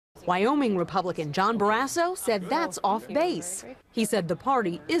Wyoming Republican John Barrasso said that's off base. He said the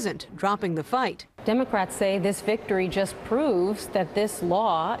party isn't dropping the fight. Democrats say this victory just proves that this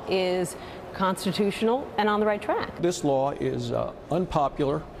law is constitutional and on the right track. This law is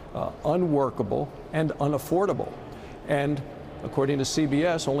unpopular, unworkable, and unaffordable. And according to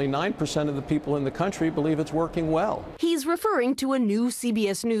CBS, only 9% of the people in the country believe it's working well. He's referring to a new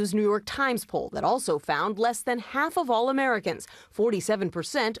CBS News New York Times poll that also found less than half of all Americans,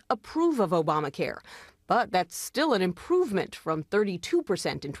 47%, approve of Obamacare. But that's still an improvement from 32%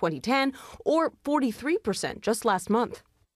 in 2010 or 43% just last month.